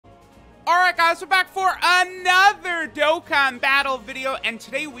Alright guys, we're back for another Dokkan battle video, and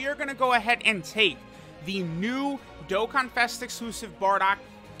today we are going to go ahead and take the new Dokkan Fest exclusive BARDOCK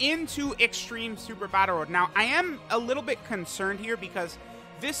into Extreme Super Battle Road. Now, I am a little bit concerned here because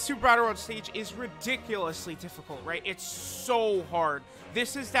this Super Battle Road stage is ridiculously difficult, right? It's so hard.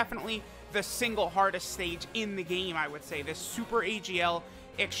 This is definitely the single hardest stage in the game, I would say. This Super AGL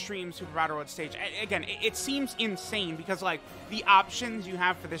Extreme Super Battle Road stage. Again, it seems insane because, like, the options you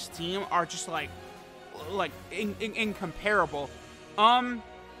have for this team are just, like incomparable.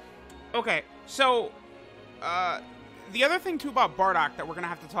 Okay, so, the other thing, too, about BARDOCK that we're gonna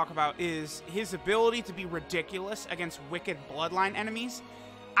have to talk about is his ability to be ridiculous against wicked bloodline enemies.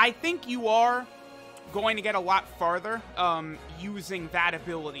 I think you are going to get a lot farther, using that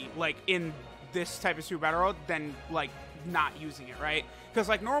ability, like, in this type of Super Battle Road than, like, not using it, right? Because,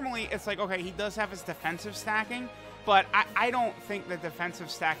 like, normally it's like, okay, he does have his defensive stacking, but I don't think the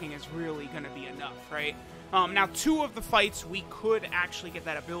defensive stacking is really going to be enough, right? Now, two of the fights, we could actually get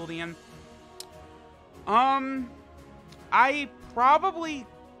that ability in. I probably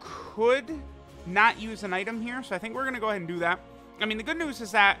could not use an item here, so I think we're going to go ahead and do that. I mean, the good news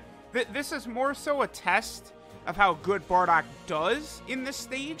is that this is more so a test of how good BARDOCK does in this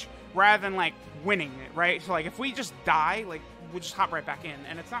stage, rather than, like, winning it, right? So, like, if we just die, like, we just hop right back in,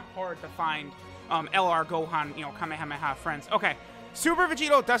 and it's not hard to find LR Gohan, you know, Kamehameha friends. Okay, Super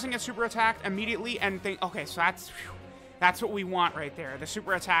Vegito doesn't get super attacked immediately, and think, okay, so that's what we want right there. The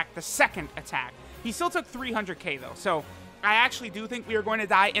super attack, the second attack. He still took 300k though, so I actually do think we are going to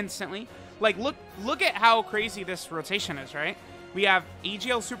die instantly. Like, look at how crazy this rotation is, right? We have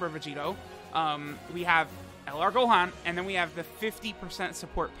AGL Super Vegito, we have LR Gohan, and then we have the 50%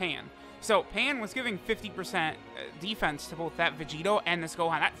 support Pan. So Pan was giving 50% defense to both that Vegito and this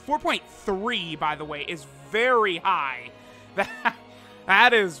Gohan. That 4.3, by the way, is very high.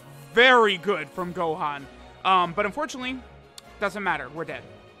 That is very good from Gohan. But unfortunately, doesn't matter. We're dead.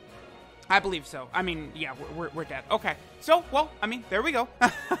 I believe so. I mean, yeah, we're dead. Okay. So, well, I mean, there we go.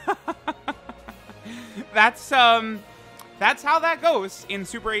 That's how that goes in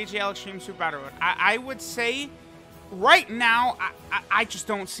Super AGL Extreme Super Battle Road. I would say right now, I just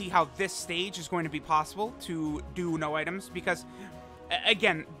don't see how this stage is going to be possible to do no items because,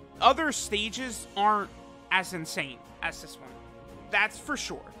 again, other stages aren't as insane as this one. That's for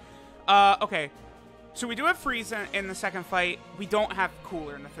sure. Okay, so we do have Frieza in the second fight. We don't have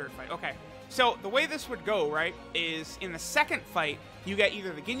Cooler in the third fight. Okay, so the way this would go, right, is in the second fight, you get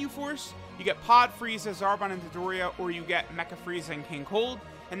either the Ginyu Force, you get Pod Frieza, Zarbon, and Dodoria, or you get Mecha Frieza and King Cold.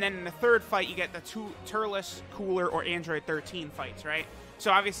 And then in the third fight, you get the two Turles, Cooler, or Android 13 fights, right?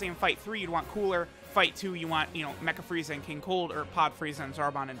 So obviously in Fight 3, you'd want Cooler. Fight 2, you want, you know, Mecha Frieza and King Cold, or Pod Frieza and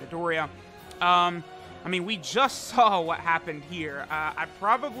Zarbon and Dodoria. I mean, we just saw what happened here. I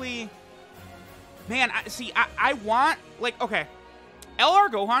probably... Man, I want... Like, okay. LR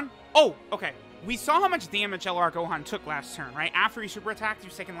Gohan... Oh, okay. We saw how much damage LR Gohan took last turn, right? After he super attacked, he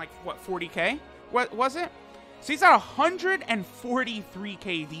was taking, like, what, 40k? What was it? So he's at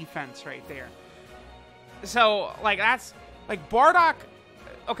 143k defense right there. So, like, that's... Like, BARDOCK...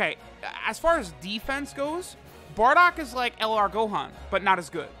 Okay, as far as defense goes, BARDOCK is like LR Gohan, but not as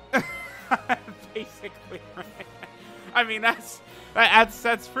good. Basically, right? I mean, that's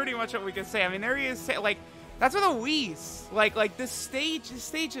pretty much what we can say. I mean, there he is, like... That's what the Whis. Like, this stage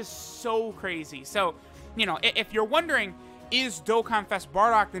is so crazy. So, you know, if you're wondering, is Dokkan Fest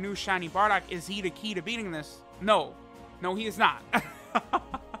BARDOCK the new shiny BARDOCK? Is he the key to beating this? No. No, he is not.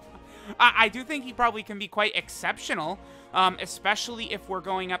 I do think he probably can be quite exceptional, especially if we're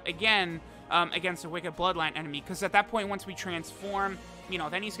going up again against a Wicked Bloodline enemy. Because at that point, once we transform, you know,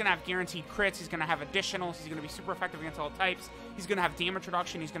 then he's going to have guaranteed crits. He's going to have additionals. He's going to be super effective against all types. He's going to have damage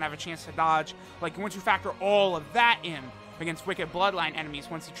reduction. He's going to have a chance to dodge. Like, once you factor all of that in against Wicked Bloodline enemies,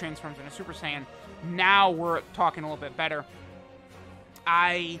 once he transforms into Super Saiyan, now we're talking a little bit better.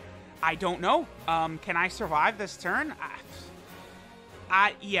 I don't know. Can I survive this turn?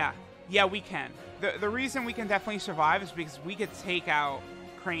 Yeah, we can. The reason we can definitely survive is because we could take out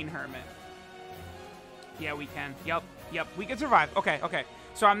Crane Hermit. Yeah, we can. Yep, we can survive. Okay.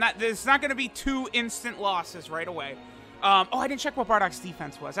 So there's not going to be two instant losses right away. Oh, I didn't check what BARDOCK's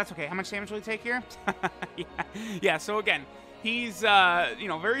defense was. That's okay. How much damage will he take here? Yeah, so again, he's, you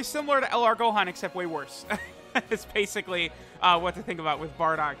know, very similar to LR Gohan, except way worse. It's basically what to think about with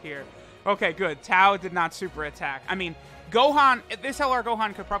BARDOCK here. Okay, good. Tao did not super attack. I mean, Gohan, this LR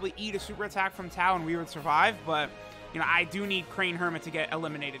Gohan could probably eat a super attack from Tao and we would survive, but, you know, I do need Crane Hermit to get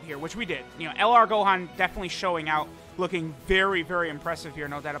eliminated here, which we did. You know, LR Gohan definitely showing out, looking very, very impressive here,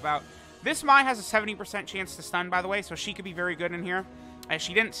 no doubt about. This Mai has a 70% chance to stun, by the way, so she could be very good in here.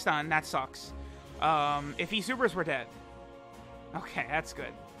 She didn't stun. That sucks. If he supers, we're dead. Okay, that's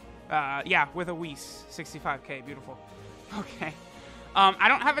good. Yeah, with a Whis. 65k. Beautiful. Okay. I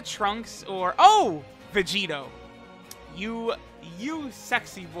don't have a Trunks or... Oh! Vegito. You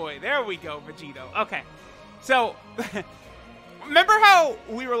sexy boy. There we go, Vegito. Okay. So, remember how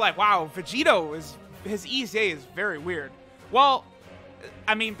we were like, wow, Vegito his EZA is very weird. Well,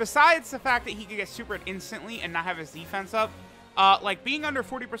 I mean, besides the fact that he could get supered instantly and not have his defense up, like being under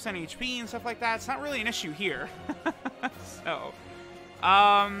 40% HP and stuff like that, it's not really an issue here. So,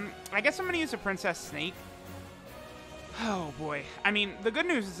 I guess I'm going to use a Princess Snake. Oh, boy. I mean, the good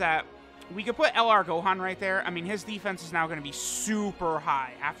news is that we could put LR Gohan right there. I mean, his defense is now going to be super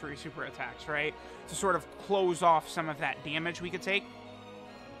high after he super attacks, right? To sort of close off some of that damage we could take.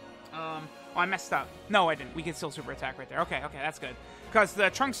 Oh, I messed up. No, I didn't. We can still super attack right there. Okay, that's good. Because the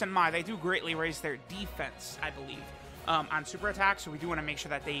Trunks and Mai, they do greatly raise their defense, I believe, on super attack. So we do want to make sure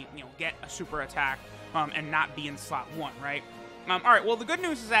that they, get a super attack and not be in slot 1, right? All right, well, the good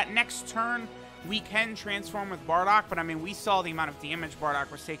news is that next turn, we can transform with Bardock, but I mean, we saw the amount of damage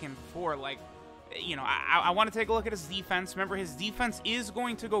Bardock was taking before. Like, I want to take a look at his defense. Remember, his defense is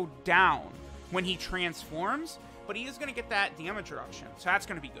going to go down when he transforms, but he is going to get that damage reduction, so that's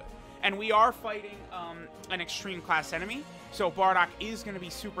going to be good. And we are fighting an extreme class enemy, so Bardock is going to be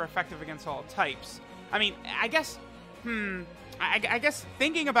super effective against all types. I mean, I guess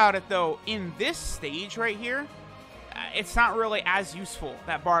thinking about it, though, in this stage right here, it's not really as useful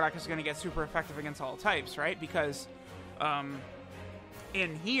that Bardock is going to get super effective against all types, right? Because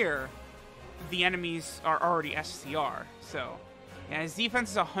in here, the enemies are already STR. So, yeah, his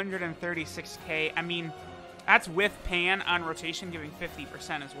defense is 136k. I mean, that's with Pan on rotation giving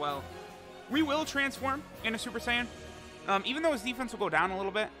 50% as well. We will transform into Super Saiyan. Even though his defense will go down a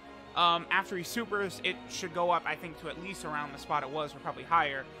little bit, after he supers, it should go up, I think, to at least around the spot it was, or probably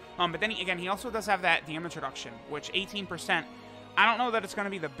higher. But then, again, he also does have that damage reduction, which 18%, I don't know that it's going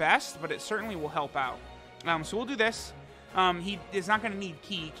to be the best, but it certainly will help out. So we'll do this. He is not going to need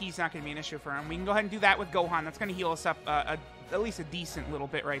Ki. Ki's not going to be an issue for him. We can go ahead and do that with Gohan. That's going to heal us up at least a decent little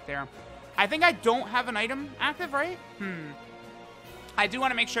bit right there. I think I don't have an item active, right? I do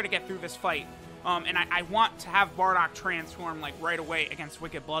want to make sure to get through this fight. And I want to have Bardock transform, like, right away against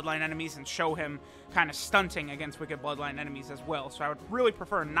Wicked Bloodline enemies and show him kind of stunting against Wicked Bloodline enemies as well. So I would really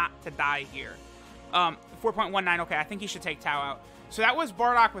prefer not to die here. 4.19, okay, I think he should take Tao out. So that was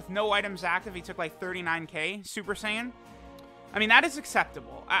Bardock with no items active. He took, like, 39k Super Saiyan. I mean, that is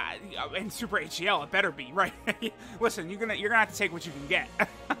acceptable. And Super AGL, it better be, right? Listen, you're gonna have to take what you can get.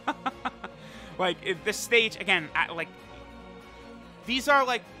 Like, this stage, again, like... These are,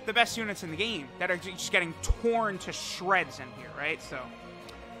 like, the best units in the game that are just getting torn to shreds in here, right? So,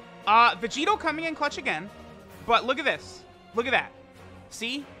 Vegito coming in clutch again. But look at this. Look at that.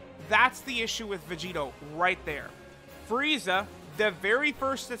 See? That's the issue with Vegito right there. Frieza, the very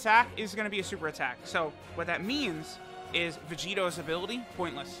first attack is going to be a super attack. So, what that means is Vegito's ability,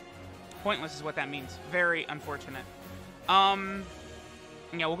 pointless. Pointless is what that means. Very unfortunate. Yeah,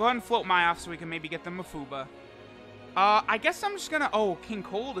 we'll go ahead and float Mai off so we can maybe get the Mafuba. I guess I'm just gonna... Oh, King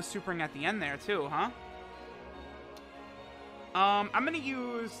Cold is supering at the end there, too, huh? I'm gonna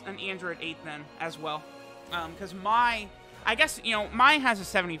use an Android 8 then, as well. Because Mai... I guess, Mai has a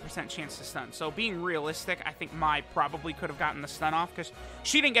 70% chance to stun. So, being realistic, I think Mai probably could have gotten the stun off, because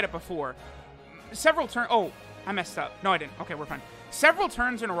she didn't get it before. Several turns... Oh, I messed up. No, I didn't. Okay, we're fine. Several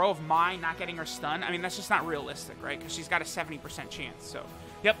turns in a row of Mai not getting her stun. I mean, that's just not realistic, right? Because she's got a 70% chance. So,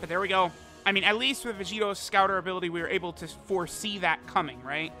 yep, but there we go. I mean, at least with Vegito's Scouter ability, we were able to foresee that coming,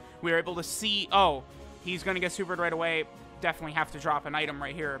 right? We were able to see, oh, he's going to get supered right away. Definitely have to drop an item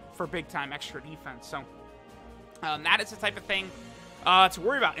right here for big-time extra defense. So, that is the type of thing to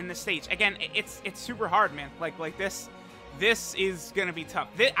worry about in this stage. Again, it's super hard, man. Like this is going to be tough.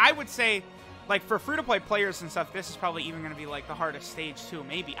 I would say, like, for free-to-play players and stuff, this is probably even going to be, like, the hardest stage, too.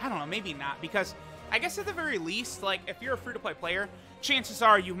 Maybe. I don't know. Maybe not. Because I guess at the very least, like, if you're a free-to-play player, chances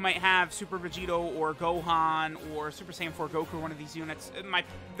are you might have Super Vegito or Gohan or Super Saiyan 4 Goku, one of these units.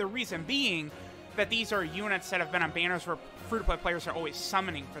 The reason being that these are units that have been on banners where free-to-play players are always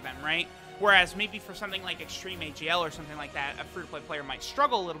summoning for them, right? Whereas maybe for something like Extreme AGL or something like that, a free-to-play player might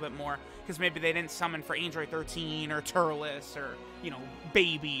struggle a little bit more because maybe they didn't summon for Android 13 or Turles or,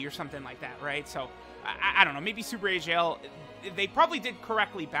 Baby or something like that, right? So, I don't know. Maybe Super AGL, they probably did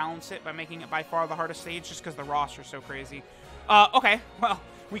correctly balance it by making it by far the hardest stage just because the roster's so crazy. Okay, well,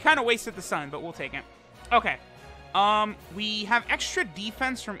 we kind of wasted the sun, but we'll take it. Okay, we have extra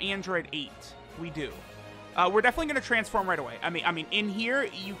defense from Android 8. We do. We're definitely going to transform right away. I mean, in here,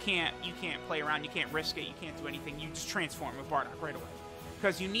 you can't play around. You can't risk it. You can't do anything. You just transform with Bardock right away.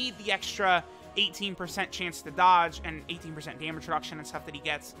 because you need the extra 18% chance to dodge and 18% damage reduction and stuff that he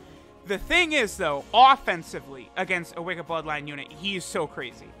gets. The thing is, though, offensively against a Wicked Bloodline unit, he is so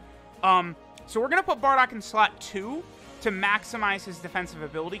crazy. So we're going to put Bardock in slot 2 to maximize his defensive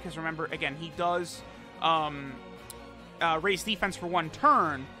ability, because remember, again, he does raise defense for 1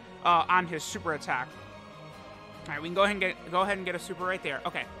 turn on his super attack. All right, we can go ahead and get a super right there.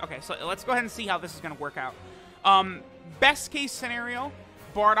 Okay, so let's go ahead and see how this is going to work out. Best case scenario,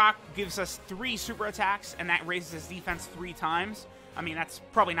 Bardock gives us 3 super attacks, and that raises his defense 3 times. I mean, that's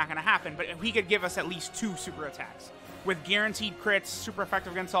probably not going to happen, but he could give us at least 2 super attacks with guaranteed crits, super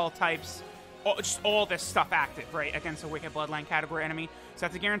effective against all types, just all this stuff active, right, against a Wicked Bloodline category enemy. So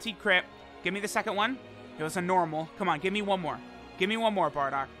that's a guaranteed crit. Give me the second one. It was a normal. Come on, give me one more. Give me one more,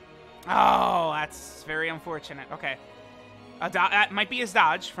 Bardock. Oh, that's very unfortunate. Okay. That might be his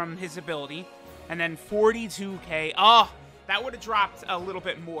dodge from his ability. And then 42k. Oh, that would have dropped a little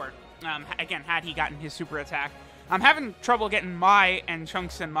bit more. Again, had he gotten his super attack. I'm having trouble getting Mai and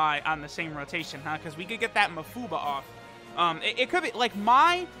Chunks and Mai on the same rotation, huh? Because we could get that Mafuba off. It could be, like,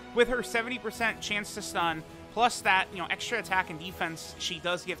 Mai, with her 70% chance to stun, plus that, you know, extra attack and defense she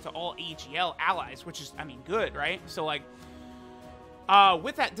does give to all AGL allies, which is, I mean, good, right? So, like,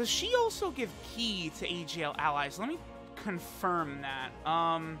 with that, does she also give key to AGL allies? Let me confirm that.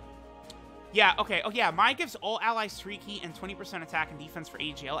 Yeah, okay. Oh, yeah, Mai gives all allies 3 key and 20% attack and defense for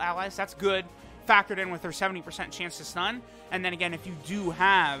AGL allies. That's good. Factored in with her 70% chance to stun. And then again, if you do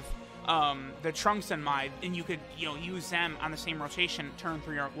have the Trunks and Mai, and you could, you know, use them on the same rotation turn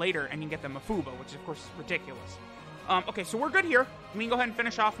 3 or later, and you can get the Mafuba, which of course is ridiculous. Okay, so we're good here. We can go ahead and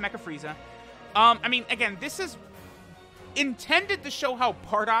finish off Mecha Frieza. I mean, again, this is intended to show how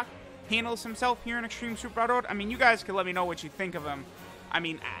Bardock handles himself here in Extreme Super Battle Road. I mean, you guys could let me know what you think of him. I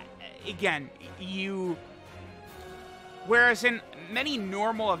mean, again, whereas in many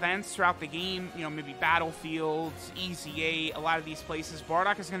normal events throughout the game, you know, maybe Battlefields, EZA, a lot of these places,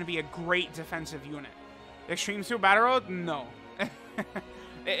 Bardock is going to be a great defensive unit. Extreme Super Battle Road? No.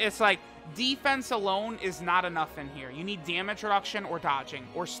 It's like, defense alone is not enough in here. You need damage reduction or dodging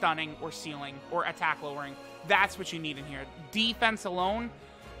or stunning or sealing or attack lowering. That's what you need in here. Defense alone,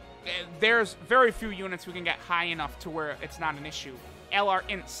 there's very few units who can get high enough to where it's not an issue. LR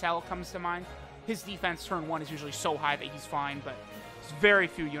Int Cell comes to mind. His defense turn 1 is usually so high that he's fine, but it's very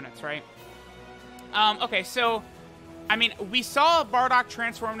few units, right? Okay, so, I mean, we saw Bardock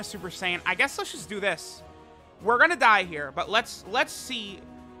transform to Super Saiyan. I guess let's just do this. We're gonna die here, but let's see.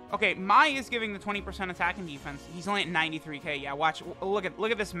 Okay, Mai is giving the 20% attack and defense. He's only at 93k. Yeah, watch. Look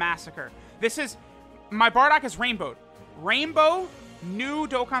at this massacre. This is, my Bardock is rainbowed. Rainbow, new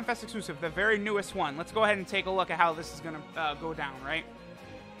Dokkan Fest exclusive, the very newest one. Let's go ahead and take a look at how this is gonna go down, right?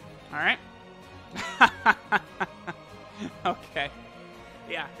 All right. Okay.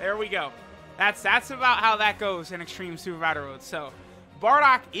 Yeah, there we go. That's about how that goes in Extreme Super Battle Road. So,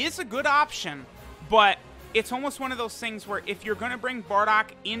 Bardock is a good option, but it's almost one of those things where if you're going to bring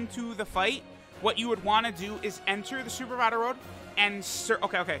Bardock into the fight, what you would want to do is enter the Super Battle Road and so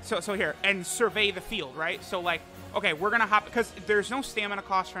here, and survey the field, right? So, like, okay, we're going to hop, because there's no stamina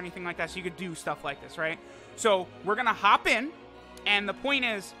cost or anything like that, so you could do stuff like this, right? So, we're going to hop in, and the point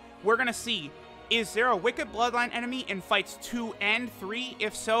is, we're going to see, is there a Wicked Bloodline enemy in fights 2 and 3?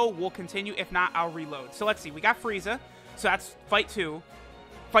 If so, we'll continue. If not, I'll reload. So let's see. We got Frieza. So that's fight 2.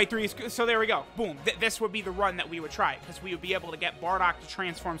 Fight 3 is... So there we go. Boom. This would be the run that we would try, because we would be able to get Bardock to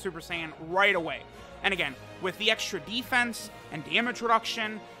transform Super Saiyan right away. And again, with the extra defense and damage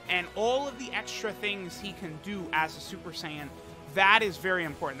reduction and all of the extra things he can do as a Super Saiyan, that is very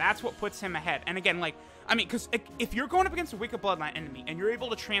important. That's what puts him ahead. And again, like, I mean, because if you're going up against a Wicked Bloodline enemy and you're able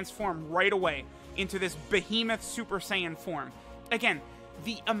to transform right away into this behemoth Super Saiyan form, again,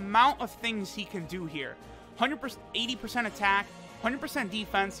 the amount of things he can do here, 100%, 80% attack, 100%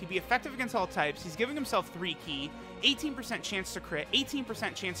 defense, he'd be effective against all types, he's giving himself 3 key, 18% chance to crit,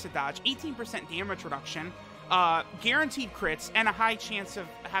 18% chance to dodge, 18% damage reduction, guaranteed crits, and a high chance of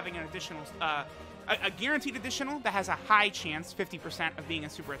having an additional, a guaranteed additional that has a high chance, 50%, of being a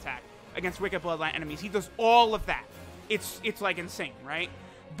super attack against Wicked Bloodline enemies. He does all of that. It's like insane, right?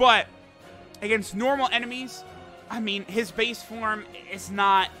 But against normal enemies, I mean, his base form is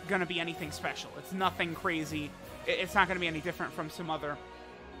not going to be anything special. It's nothing crazy. It's not going to be any different from some other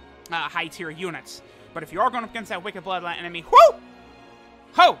high-tier units. But if you are going up against that Wicked Bloodline enemy, whoo!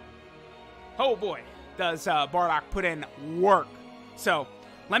 Ho! Oh boy, does Bardock put in work. So,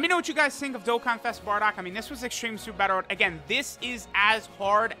 let me know what you guys think of Dokkan Fest Bardock. I mean, this was Extreme Super Battle Road. Again, this is as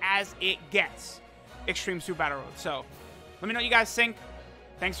hard as it gets, Extreme Super Battle Road. So, let me know what you guys think.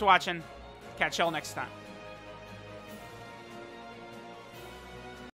 Thanks for watching. Catch y'all next time.